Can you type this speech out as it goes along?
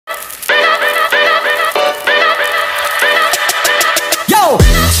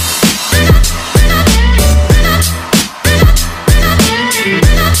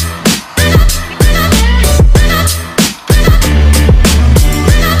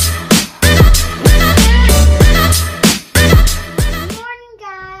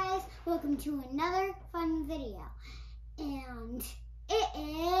video. And it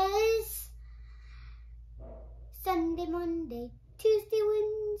is Sunday, Monday, Tuesday,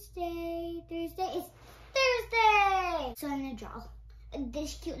 Wednesday, Thursday. It's Thursday! So I'm gonna draw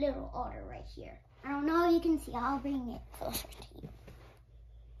this cute little otter right here. I don't know if you can see. I'll bring it closer to you.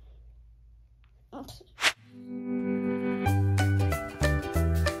 Okay.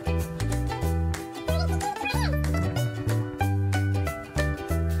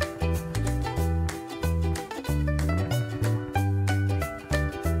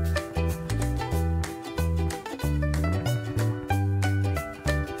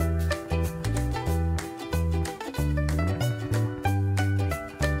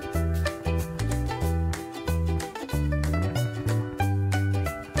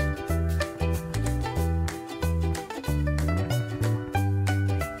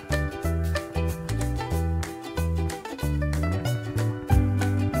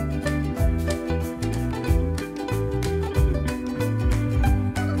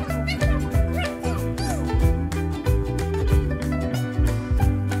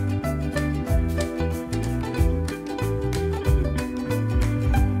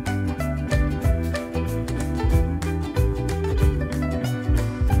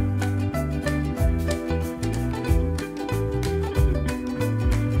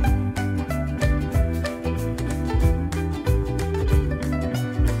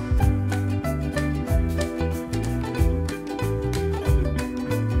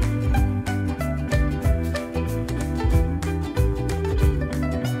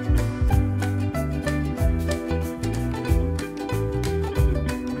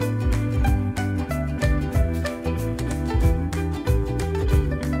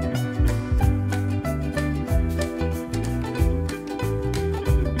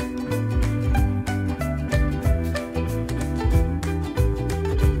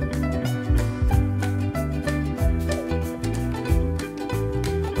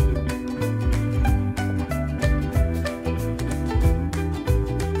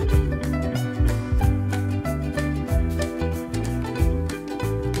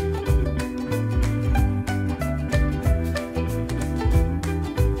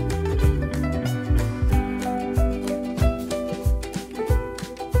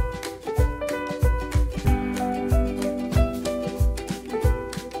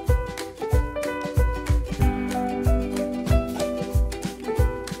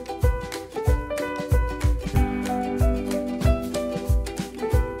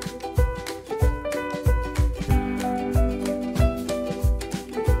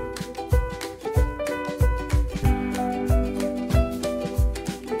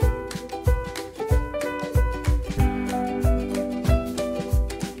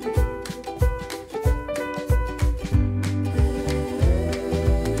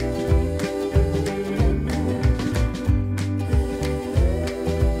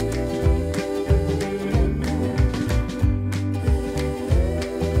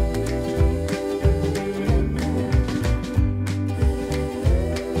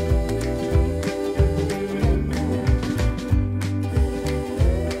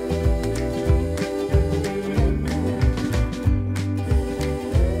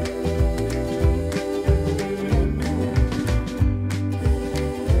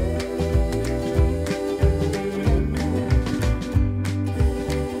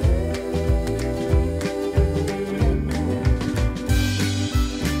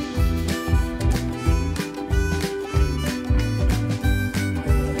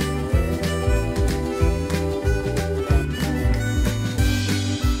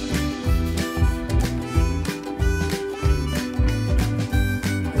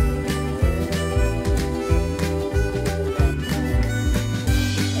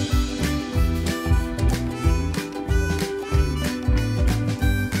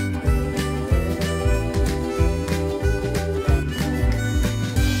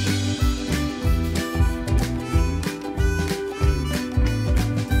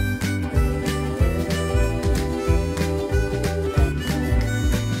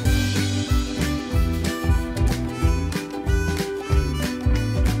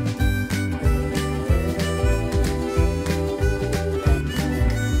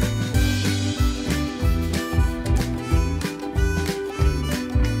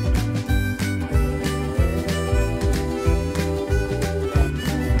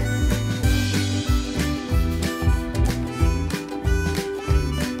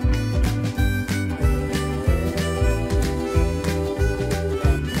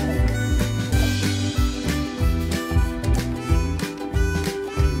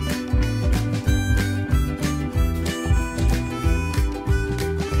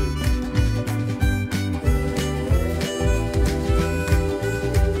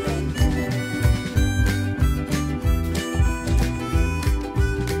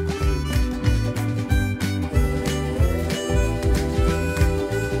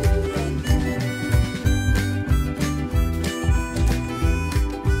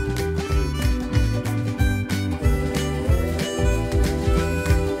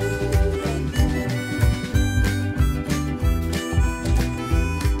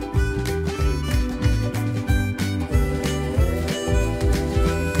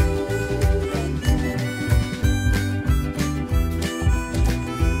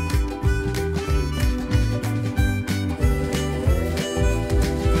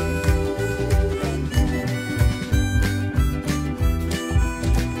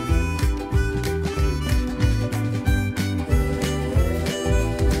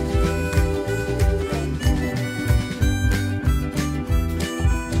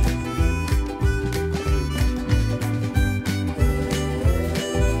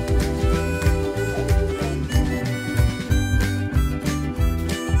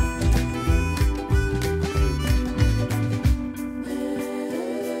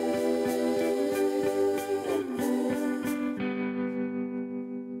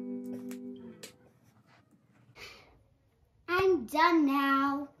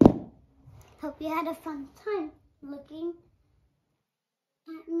 Hope you had a fun time looking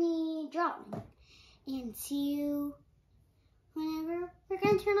at me drawing. And see you whenever we're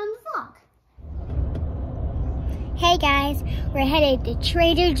going to turn on the vlog. Hey guys, we're headed to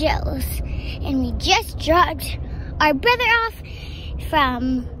Trader Joe's. And we just dropped our brother off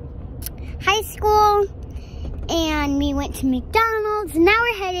from high school. And we went to McDonald's. Now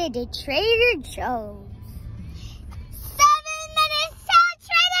we're headed to Trader Joe's. 7 minutes till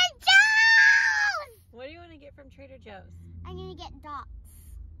Trader Joe's! What do you want to get from Trader Joe's? I'm gonna get dots.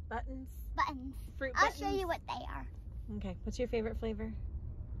 Buttons? Buttons. Fruit I'll buttons? show you what they are. Okay, what's your favorite flavor?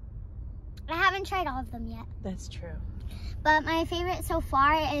 I haven't tried all of them yet. That's true. But my favorite so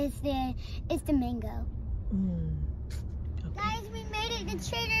far is the mango. Okay. Guys, we made it to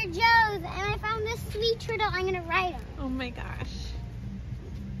Trader Joe's and I found this sweet turtle. I'm gonna ride him. Oh my gosh.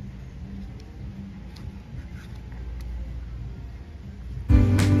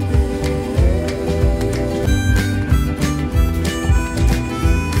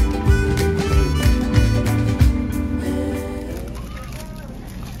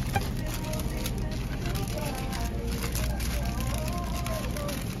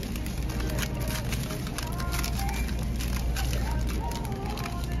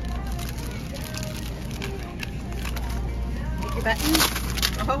 Button.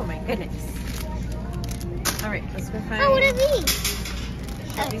 Oh my goodness. All right, let's go find. Oh, what are these?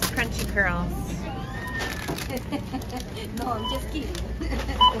 These crunchy curls. No, I'm just kidding.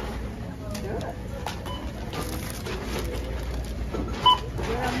 Good.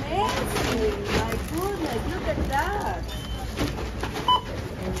 You're amazing. My goodness, look at that.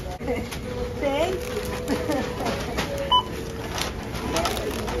 Thank you.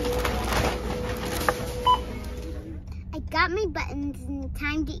 Got my buttons and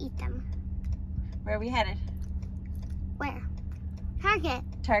time to eat them. Where are we headed? Where? Target.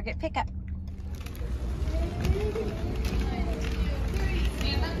 Target pickup.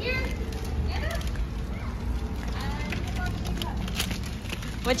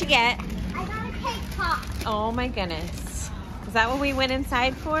 What'd you get? I got a cake pop. Oh my goodness. Is that what we went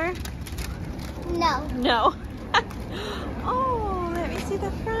inside for? No. No. Oh, let me see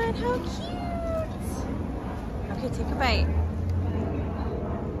the front. How cute. Okay, take a bite.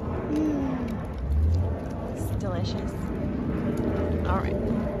 It's delicious. All right.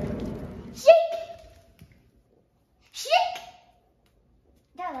 Shake! Shake!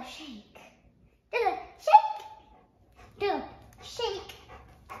 Della, shake. Della, shake! Della, shake.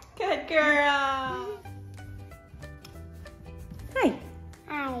 Good girl. Hi.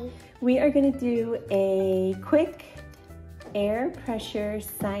 Hi. We are going to do a quick air pressure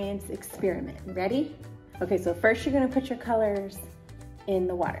science experiment. Ready? Okay, so first you're gonna put your colors in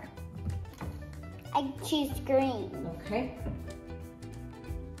the water. I choose green. Okay.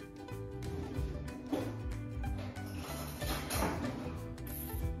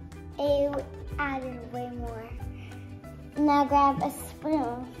 I added way more. Now grab a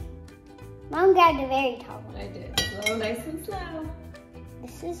spoon. Mom grabbed a very tall one. I did. Slow, nice and slow.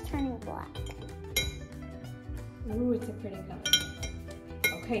 This is turning black. Ooh, it's a pretty color.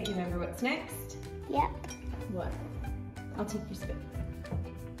 Okay, do you remember what's next? Yep. What? I'll take your spoon.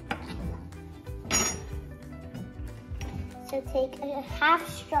 So take a half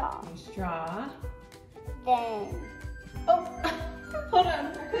straw. Straw. Then. Oh, hold on.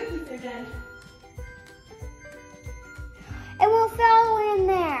 Our cookies are done. It won't fit all the way in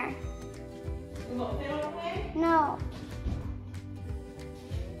there. It won't fit all the way? No.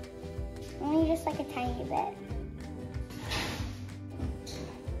 Only just like a tiny bit.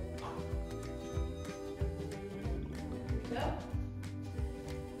 Go.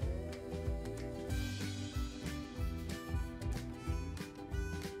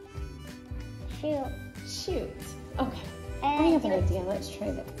 Shoot. Shoot. Okay. And I have an idea. Let's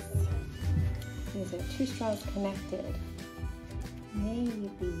try this. These are two straws connected. Maybe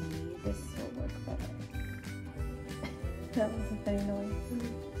this will work better. That was a funny noise.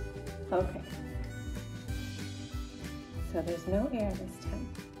 Okay. So there's no air this time.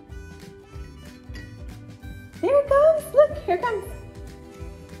 There it goes. Look, here it comes.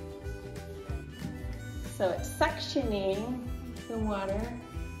 So it's suctioning the water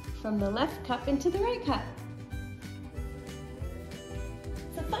from the left cup into the right cup.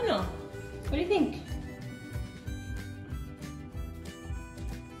 It's a funnel. What do you think?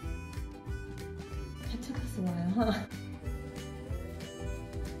 That took us a while, huh?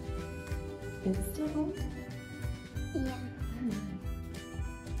 Is it still going? yeah.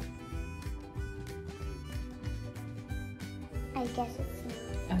 I guess it's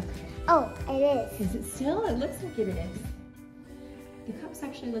not. Okay. Oh, it is. Is it still? It looks like it is. The cups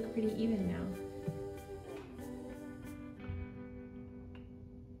actually look pretty even now.